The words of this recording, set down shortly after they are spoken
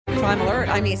Crime Alert,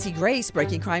 I'm Nancy Grace.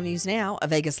 Breaking crime news now. A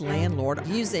Vegas landlord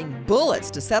using bullets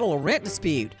to settle a rent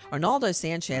dispute. Arnaldo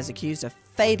Sanchez accused of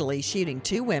fatally shooting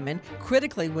 2 women,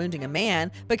 critically wounding a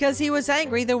man because he was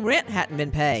angry the rent hadn't been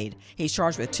paid. He's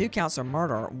charged with 2 counts of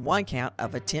murder, 1 count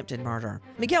of attempted murder.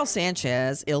 Miguel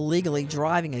Sanchez illegally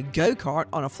driving a go-kart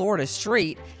on a Florida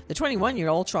street. The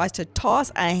 21-year-old tries to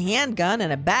toss a handgun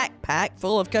and a backpack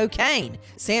full of cocaine.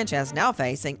 Sanchez now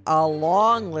facing a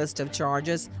long list of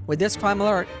charges. With this Crime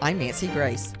Alert, I'm Nancy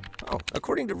Grace. Oh,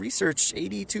 according to research,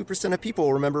 82% of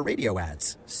people remember radio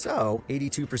ads. So,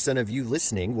 82% of you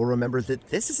listening will remember that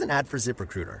this is an ad for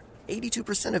ZipRecruiter.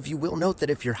 82% of you will note that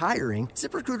if you're hiring,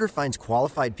 ZipRecruiter finds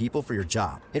qualified people for your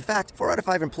job. In fact, 4 out of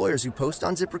 5 employers who post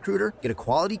on ZipRecruiter get a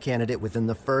quality candidate within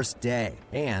the first day.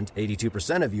 And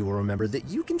 82% of you will remember that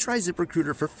you can try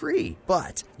ZipRecruiter for free.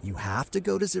 But you have to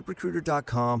go to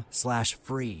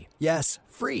ZipRecruiter.com/free. Yes,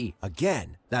 free.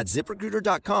 Again, that's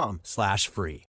ZipRecruiter.com/free.